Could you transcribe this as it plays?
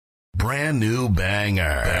brand new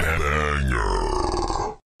banger.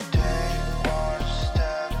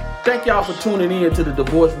 Thank y'all for tuning in to the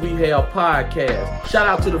Divorce Rehab Podcast. Shout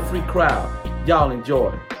out to the free crowd. Y'all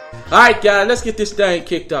enjoy. Alright guys, let's get this thing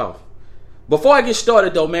kicked off. Before I get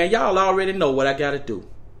started though, man, y'all already know what I gotta do.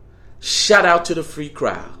 Shout out to the free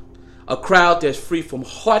crowd. A crowd that's free from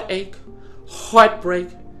heartache, heartbreak,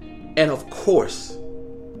 and of course,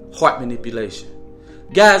 heart manipulation.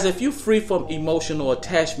 Guys, if you're free from emotional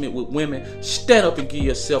attachment with women, stand up and give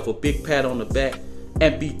yourself a big pat on the back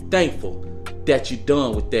and be thankful that you're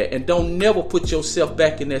done with that. And don't never put yourself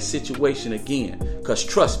back in that situation again, because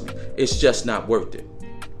trust me, it's just not worth it.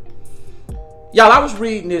 Y'all, I was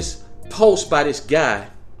reading this post by this guy,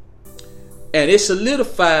 and it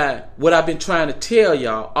solidified what I've been trying to tell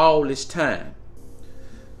y'all all this time.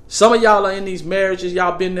 Some of y'all are in these marriages,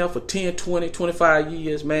 y'all been there for 10, 20, 25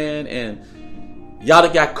 years, man, and y'all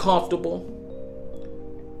done got comfortable.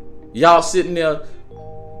 Y'all sitting there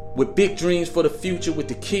with big dreams for the future with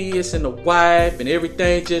the kids and the wife and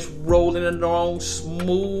everything just rolling along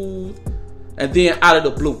smooth. And then out of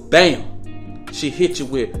the blue, bam, she hit you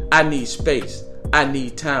with, I need space. I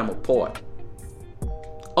need time apart.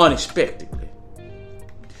 Unexpectedly.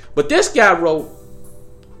 But this guy wrote,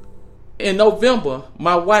 in November,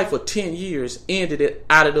 my wife of 10 years ended it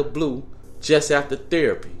out of the blue just after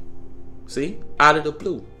therapy. See? Out of the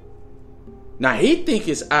blue. Now he think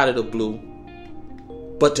it's out of the blue,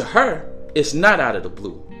 but to her, it's not out of the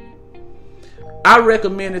blue. I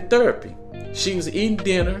recommended therapy. She was eating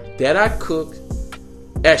dinner that I cooked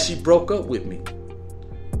as she broke up with me.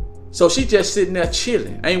 So she just sitting there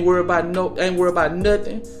chilling. Ain't worried about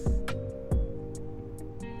nothing.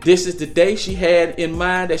 This is the day she had in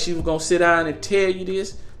mind that she was gonna sit down and tell you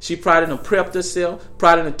this. She probably done prepped herself,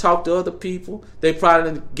 probably done talked to other people. They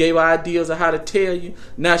probably done gave her ideas of how to tell you.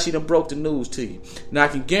 Now she done broke the news to you. Now I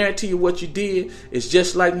can guarantee you what you did is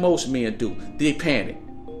just like most men do. They panic.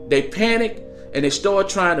 They panic and they start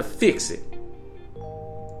trying to fix it.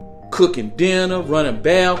 Cooking dinner, running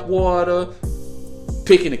bath water,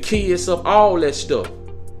 picking the kids up, all that stuff.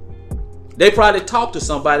 They probably talked to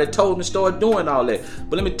somebody that told them to start doing all that.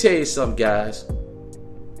 But let me tell you something, guys.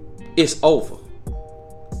 It's over.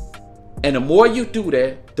 And the more you do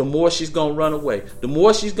that, the more she's going to run away. The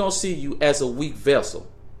more she's going to see you as a weak vessel.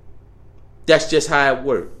 That's just how it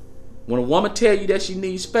works. When a woman tell you that she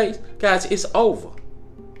needs space, guys, it's over.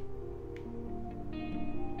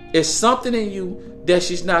 It's something in you that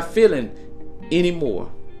she's not feeling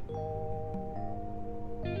anymore.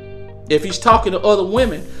 If he's talking to other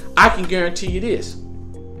women, I can guarantee you this.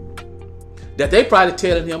 That they probably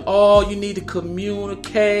telling him, oh, you need to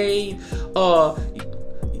communicate.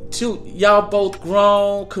 Y'all both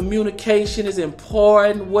grown. Communication is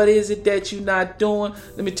important. What is it that you're not doing?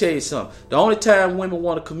 Let me tell you something. The only time women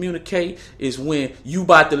want to communicate is when you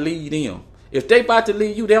about to lead them. If they about to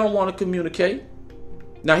lead you, they don't want to communicate.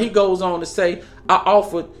 Now he goes on to say, I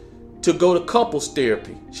offered to go to couples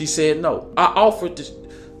therapy. She said no. I offered to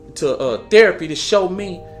therapy to show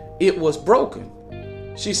me it was broken.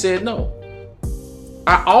 She said no.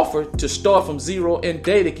 I offered to start from zero and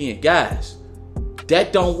date again. Guys,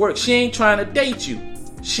 that don't work. She ain't trying to date you.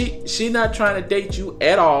 She not trying to date you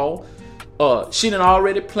at all. She done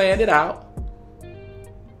already planned it out.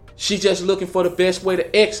 She just looking for the best way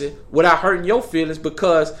to exit without hurting your feelings,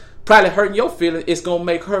 because probably hurting your feelings is going to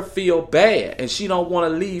make her feel bad. And she don't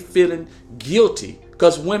want to leave feeling guilty,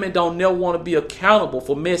 because women don't never want to be accountable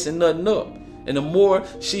for messing nothing up. And the more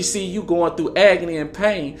she see you going through agony and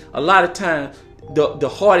pain, a lot of times the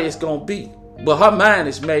harder it's going to be. But her mind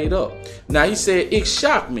is made up. Now he said, it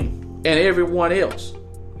shocked me and everyone else.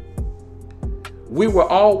 We were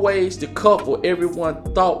always the couple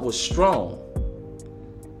everyone thought was strong.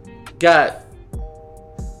 God,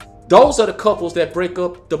 those are the couples that break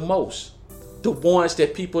up the most. The ones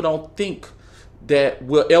that people don't think that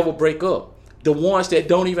will ever break up. The ones that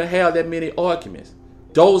don't even have that many arguments.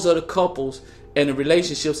 Those are the couples and the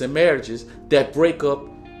relationships and marriages that break up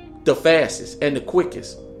the fastest and the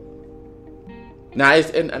quickest. Now,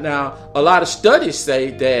 a lot of studies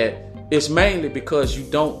say that it's mainly because you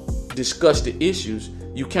don't discuss the issues.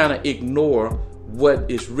 You kind of ignore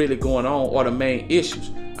what is really going on or the main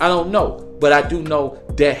issues. I don't know, but I do know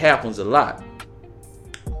that happens a lot.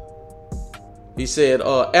 He said,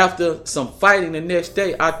 after some fighting the next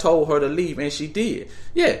day, I told her to leave, and she did.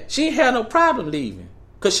 Yeah, she ain't had no problem leaving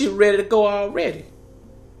because she ready to go already.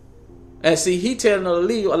 And see, he telling her to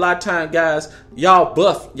leave. A lot of times, guys, y'all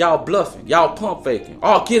bluffing, y'all pump faking.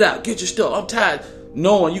 Oh, get out, get your stuff. I'm tired.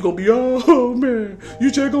 Knowing you gonna be, oh man,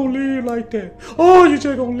 you just gonna leave like that. Oh, you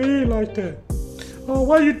just gonna leave like that. Oh,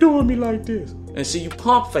 why you doing me like this? and see you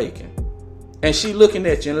pump faking. And she looking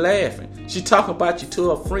at you and laughing. She talking about you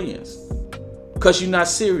to her friends. Because you're not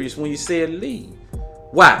serious when you said leave.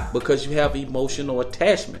 Why? Because you have emotional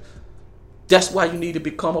attachment. That's why you need to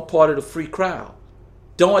become a part of the free crowd.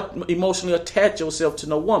 Don't emotionally attach yourself to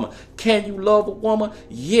no woman. Can you love a woman?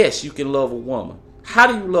 Yes, you can love a woman. How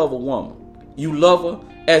do you love a woman? You love her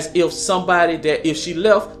as if somebody that if she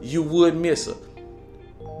left, you would miss her.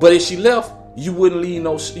 But if she left, you wouldn't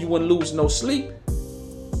lose no sleep,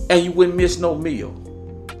 and you wouldn't miss no meal.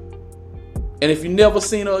 And if you never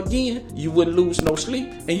seen her again, you wouldn't lose no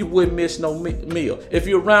sleep, and you wouldn't miss no meal. If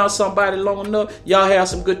you're around somebody long enough, y'all have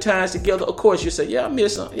some good times together. Of course, you say, yeah, I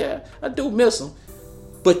miss him. Yeah, I do miss him.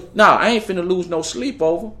 But nah, I ain't finna lose no sleep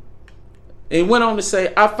over. And he went on to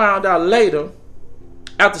say, I found out later,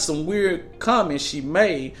 after some weird comments she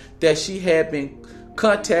made, that she had been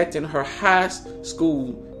contacting her high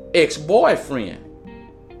school ex-boyfriend.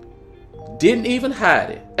 Didn't even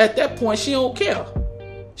hide it. At that point, she don't care.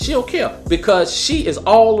 She don't care because she is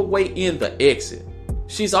all the way in the exit.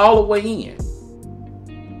 She's all the way in.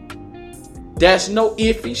 There's no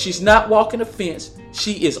iffy. She's not walking the fence.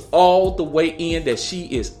 She is all the way in, that she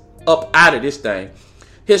is up out of this thing.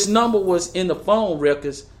 His number was in the phone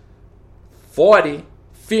records, 40,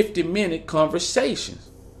 50-minute conversations.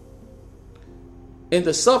 In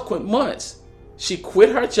the subsequent months, she quit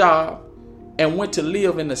her job and went to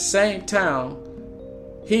live in the same town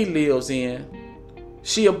he lives in.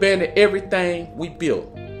 She abandoned everything we built.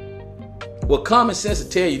 Well, common sense will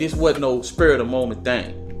tell you this wasn't no spur of the moment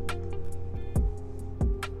thing.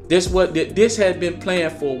 This had been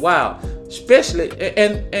planned for a while, especially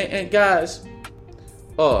and guys,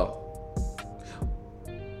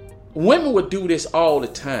 women would do this all the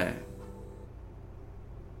time.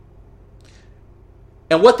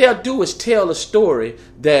 And what they'll do is tell a story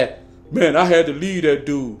that, man, I had to leave that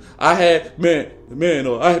dude. I had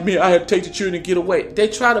to take the children and get away. They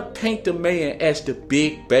try to paint the man as the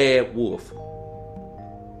big bad wolf.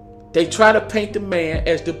 They try to paint the man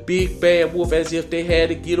as the big bad wolf, as if they had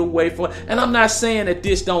to get away from it. And I'm not saying that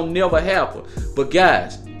this don't never happen, but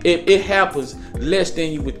guys, it happens less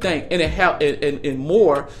than you would think, and and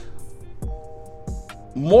more.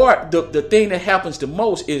 The thing that happens the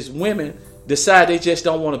most is women decide they just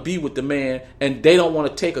don't want to be with the man, and they don't want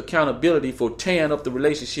to take accountability for tearing up the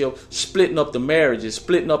relationship, splitting up the marriages,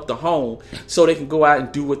 splitting up the home, so they can go out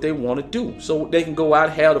and do what they want to do. So they can go out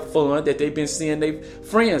and have the fun that they've been seeing their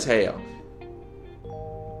friends have.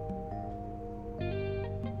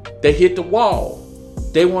 They hit the wall.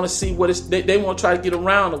 They want to see what it's. They want to try to get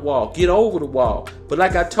around the wall, get over the wall. But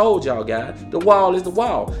like I told y'all guys, the wall is the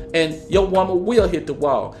wall, and your woman will hit the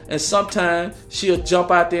wall. And sometimes she'll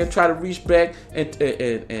jump out there and try to reach back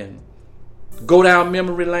and go down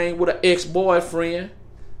memory lane with an ex-boyfriend.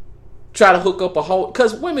 Try to hook up a whole.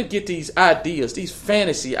 Because women get these ideas, these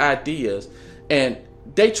fantasy ideas, and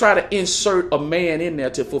they try to insert a man in there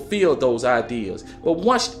to fulfill those ideas. But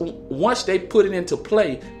once they put it into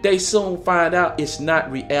play, they soon find out it's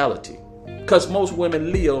not reality. Because most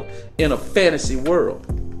women live in a fantasy world.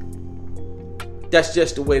 That's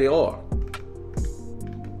just the way they are.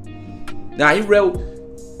 Now, he wrote,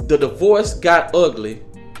 the divorce got ugly,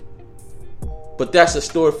 but that's a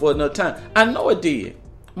story for another time. I know it did.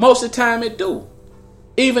 Most of the time it do.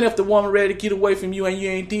 Even if the woman ready to get away from you and you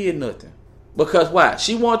ain't did nothing. Because why?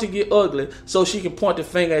 She wanted to get ugly so she can point the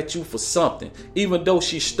finger at you for something, even though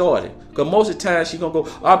she started. Because most of the time she going to go,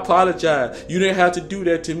 I apologize. You didn't have to do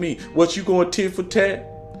that to me. What, you going tit for tat?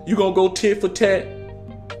 You going to go tit for tat?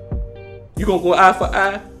 You going to go eye for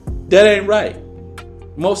eye? That ain't right.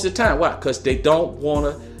 Most of the time. Why? Because they don't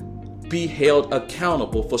want to be held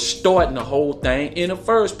accountable for starting the whole thing in the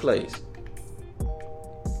first place.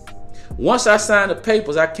 Once I signed the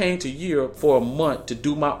papers, I came to Europe for a month to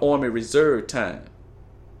do my Army Reserve time.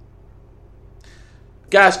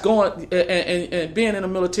 Guys, going and being in the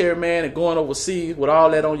military, man, and going overseas with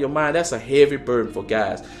all that on your mind, that's a heavy burden for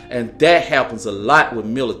guys. And that happens a lot with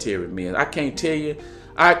military men. I can't tell you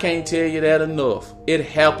that enough. It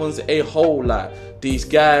happens a whole lot. These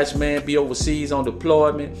guys, man, be overseas on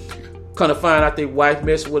deployment, kind of find out their wife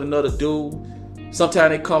messing with another dude.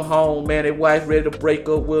 Sometimes they come home, man, their wife ready to break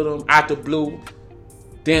up with them out the blue.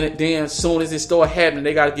 Then as soon as it start happening,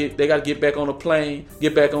 they gotta get back on the plane,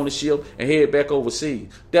 get back on the ship, and head back overseas.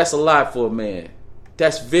 That's a lot for a man.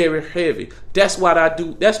 That's very heavy. That's why I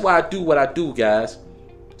do what I do, guys.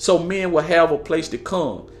 So men will have a place to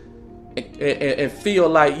come and feel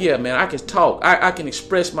like, yeah, man, I can talk. I can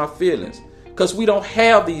express my feelings. Because we don't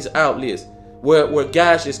have these outlets where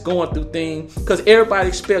guys just going through things, because everybody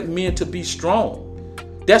expect men to be strong.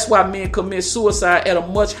 That's why men commit suicide at a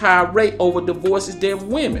much higher rate over divorces than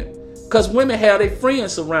women. Because women have their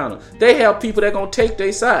friends around them. They have people that going to take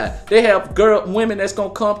their side. They have women that's going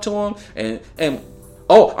to come to them and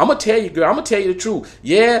oh, I'm going to tell you, girl, I'm going to tell you the truth.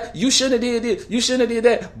 Yeah, you shouldn't have did this. You shouldn't have did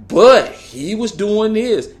that. But he was doing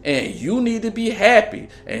this. And you need to be happy.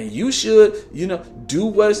 And you should, do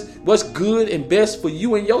what's good and best for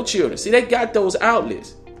you and your children. See, they got those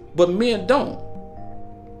outlets. But men don't.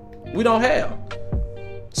 We don't have.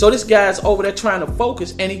 So this guy's over there trying to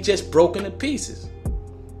focus and he just broke into pieces.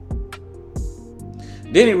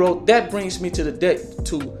 Then he wrote, that brings me to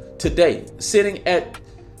today, sitting at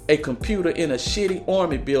a computer in a shitty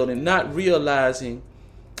army building, not really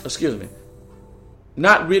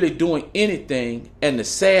doing anything, and the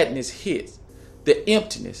sadness hits, the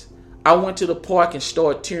emptiness. I went to the park and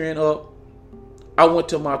started tearing up. I went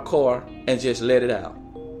to my car and just let it out.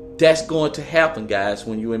 That's going to happen, guys,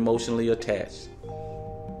 when you're emotionally attached.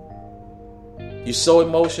 You're so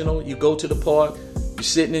emotional, you go to the park, you're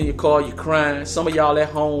sitting in your car, you're crying. Some of y'all at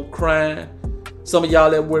home crying. Some of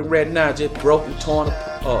y'all at work right now just broken, torn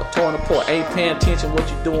apart, ain't paying attention what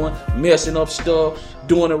you're doing, messing up stuff,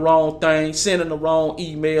 doing the wrong thing, sending the wrong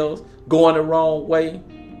emails, going the wrong way,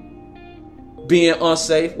 being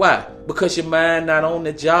unsafe. Why? Because your mind not on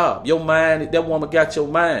the job. Your mind, that woman got your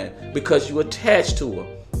mind because you attached to her.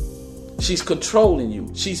 She's controlling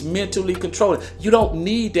you. She's mentally controlling. You don't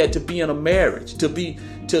need that to be in a marriage, to be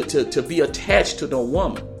attached to no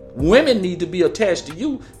woman. Women need to be attached to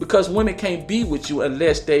you because women can't be with you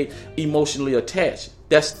unless they emotionally attached.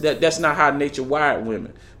 That's not how nature wired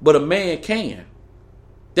women. But a man can.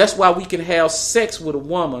 That's why we can have sex with a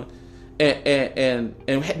woman and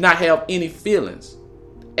not have any feelings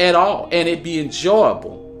at all, and it be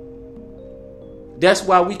enjoyable. That's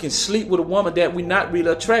why we can sleep with a woman that we're not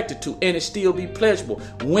really attracted to and it still be pleasurable.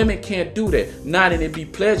 Women can't do that. Not and it be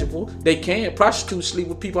pleasurable. They can. Prostitutes sleep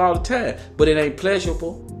with people all the time, but it ain't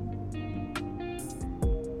pleasurable.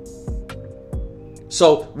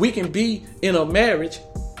 So we can be in a marriage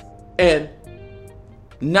and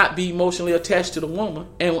not be emotionally attached to the woman,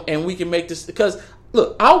 and we can make this, because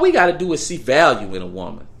look, all we got to do is see value in a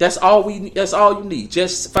woman. That's all you need.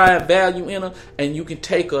 Just find value in her, and you can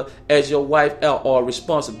take her as your wife or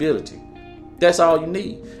responsibility. That's all you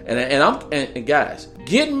need. And guys,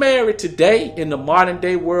 getting married today in the modern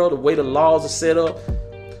day world, the way the laws are set up,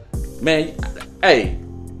 man, hey,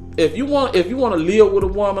 if you want to live with a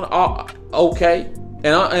woman, okay.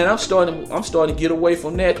 And I'm starting to get away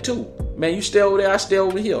from that too. Man, you stay over there, I stay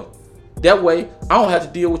over here. That way, I don't have to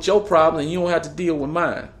deal with your problem and you don't have to deal with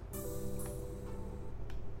mine.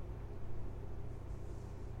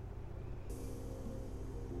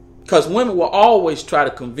 Because women will always try to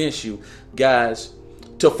convince you, guys,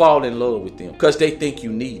 to fall in love with them because they think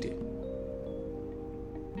you need it.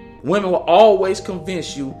 Women will always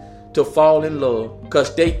convince you to fall in love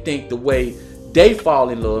because they think the way they fall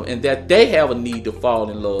in love and that they have a need to fall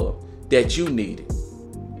in love, that you need it.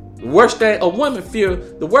 The worst thing a woman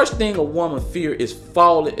fear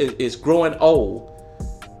is growing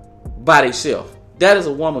old by themselves. That is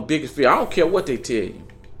a woman's biggest fear. I don't care what they tell you.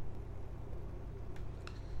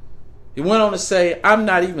 He went on to say, I'm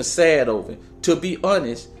not even sad over it. To be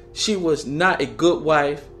honest, she was not a good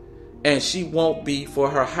wife and she won't be for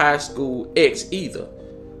her high school ex either.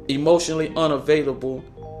 Emotionally unavailable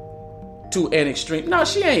to an extreme. No,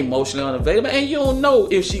 she ain't emotionally unavailable, and you don't know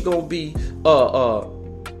if she gonna be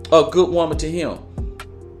a good woman to him.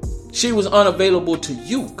 She was unavailable to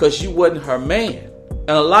you because you wasn't her man.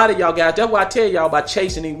 And a lot of y'all guys, that's why I tell y'all about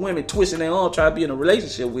chasing these women, twisting their arm, trying to be in a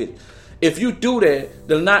relationship with it. If you do that,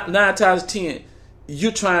 the 9 times 10,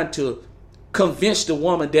 you're trying to convince the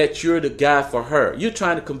woman that you're the guy for her. You're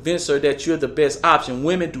trying to convince her that you're the best option.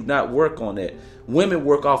 Women do not work on that. Women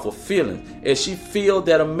work off of feelings. If she feels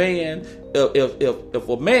that a man, if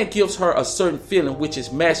a man gives her a certain feeling, which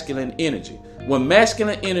is masculine energy, when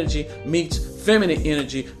masculine energy meets feminine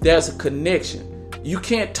energy, there's a connection. You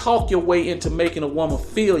can't talk your way into making a woman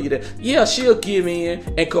feel you that, yeah, she'll give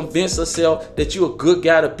in and convince herself that you're a good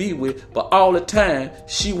guy to be with, but all the time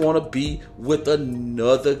she want to be with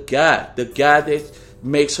another guy, the guy that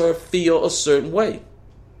makes her feel a certain way.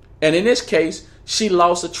 And in this case, she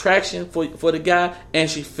lost attraction for the guy and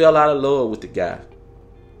she fell out of love with the guy.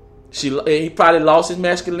 He probably lost his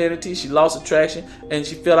masculinity, she lost attraction, and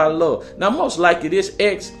she fell out of love. Now, most likely this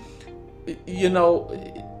ex,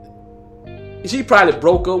 she probably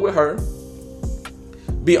broke up with her.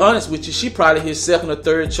 Be honest with you, she probably his second or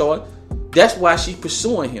third choice. That's why she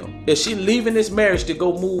pursuing him. If she leaving this marriage to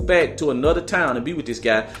go move back to another town and be with this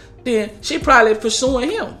guy, then she probably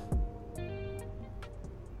pursuing him.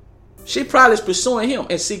 She probably is pursuing him.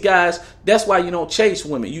 And see, guys, that's why you don't chase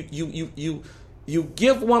women. You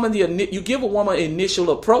give a woman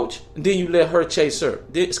initial approach, and then you let her chase her.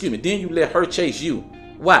 Then you let her chase you.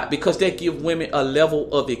 Why? Because they give women a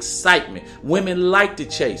level of excitement. Women like to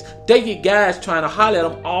chase. They get guys trying to holler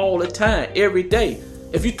at them all the time, every day.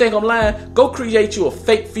 If you think I'm lying, go create you a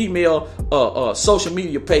fake female social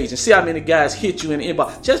media page and see how many guys hit you in the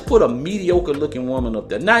inbox. Just put a mediocre looking woman up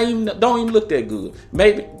there. Don't even look that good.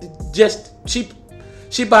 Maybe just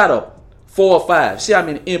she bought up 4 or 5. See how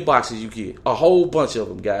many inboxes you get. A whole bunch of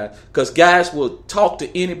them, guys. Because guys will talk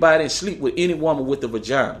to anybody and sleep with any woman with a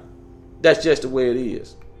vagina. That's just the way it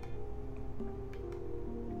is.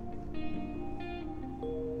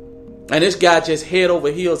 And this guy just head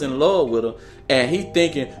over heels in love with her, and he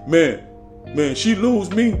thinking, man, she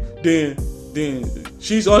lose me, then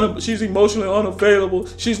she's emotionally unavailable.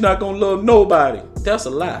 She's not gonna love nobody. That's a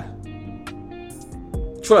lie.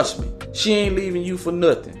 Trust me, she ain't leaving you for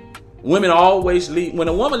nothing. Women always leave. When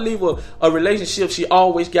a woman leave a relationship, she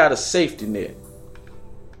always got a safety net.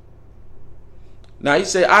 Now he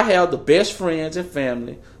said, I have the best friends and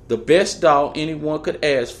family, the best dog anyone could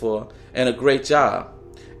ask for, and a great job.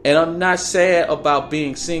 And I'm not sad about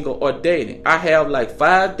being single or dating. I have like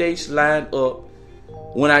 5 dates lined up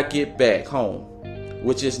when I get back home,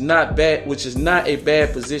 which is not a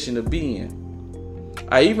bad position to be in.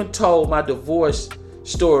 I even told my divorce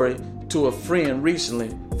story to a friend recently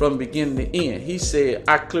from beginning to end. He said,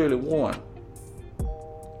 I clearly won,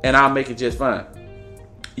 and I'll make it just fine.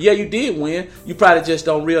 Yeah, you did win. You probably just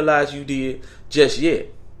don't realize you did just yet.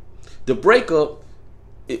 The breakup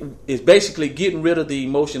is basically getting rid of the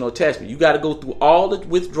emotional attachment. You got to go through all the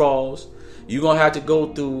withdrawals. You're going to have to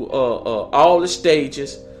go through all the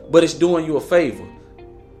stages, but it's doing you a favor.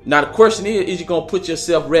 Now, the question is you going to put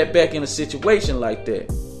yourself right back in a situation like that?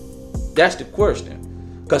 That's the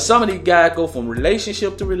question. Because some of these guys go from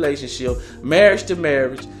relationship to relationship, marriage to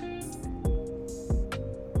marriage.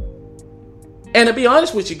 And to be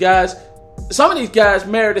honest with you guys, some of these guys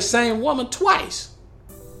marry the same woman twice.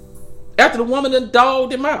 After the woman done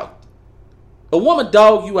dogged him out. A woman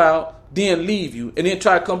dog you out, then leave you, and then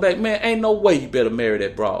try to come back. Man, ain't no way you better marry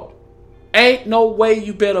that broad. Ain't no way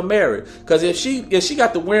you better marry. Because if she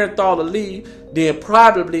got the wherewithal to leave, then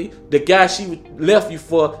probably the guy she left you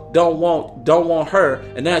for don't want her,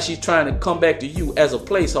 and now she's trying to come back to you as a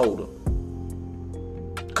placeholder.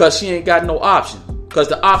 Because she ain't got no option. Because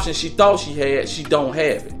the option she thought she had, she don't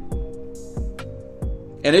have it.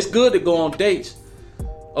 And it's good to go on dates.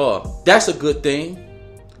 That's a good thing.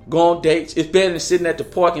 Go on dates. It's better than sitting at the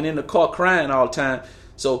park and in the car crying all the time.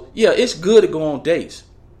 So, yeah, it's good to go on dates.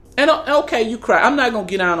 And okay, you cry. I'm not going to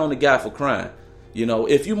get down on the guy for crying. You know,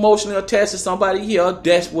 if you emotionally attached to somebody, yeah,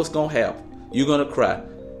 that's what's going to happen. You're going to cry.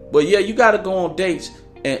 But, yeah, you got to go on dates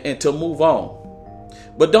and to move on.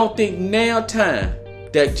 But don't think now time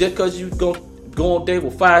that just because you go on date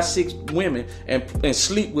with 5, 6 women and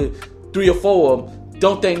sleep with 3 or 4 of them,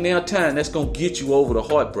 don't think now time that's going to get you over the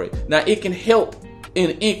heartbreak. Now, it can help in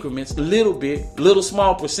increments, a little bit, little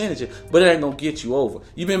small percentages, but it ain't going to get you over.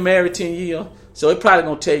 You've been married 10 years, so it's probably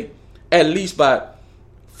going to take at least about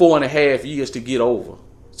 4.5 years to get over.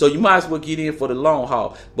 So you might as well get in for the long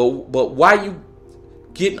haul. But while you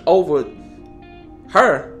getting over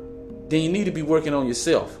her, then you need to be working on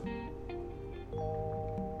yourself.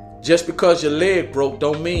 Just because your leg broke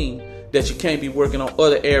don't mean that you can't be working on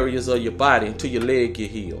other areas of your body until your leg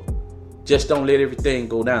get healed. Just don't let everything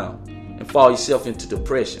go down and fall yourself into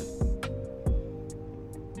depression.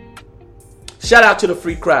 Shout out to the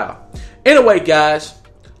free crowd. Anyway, guys,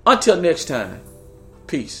 until next time,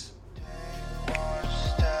 peace.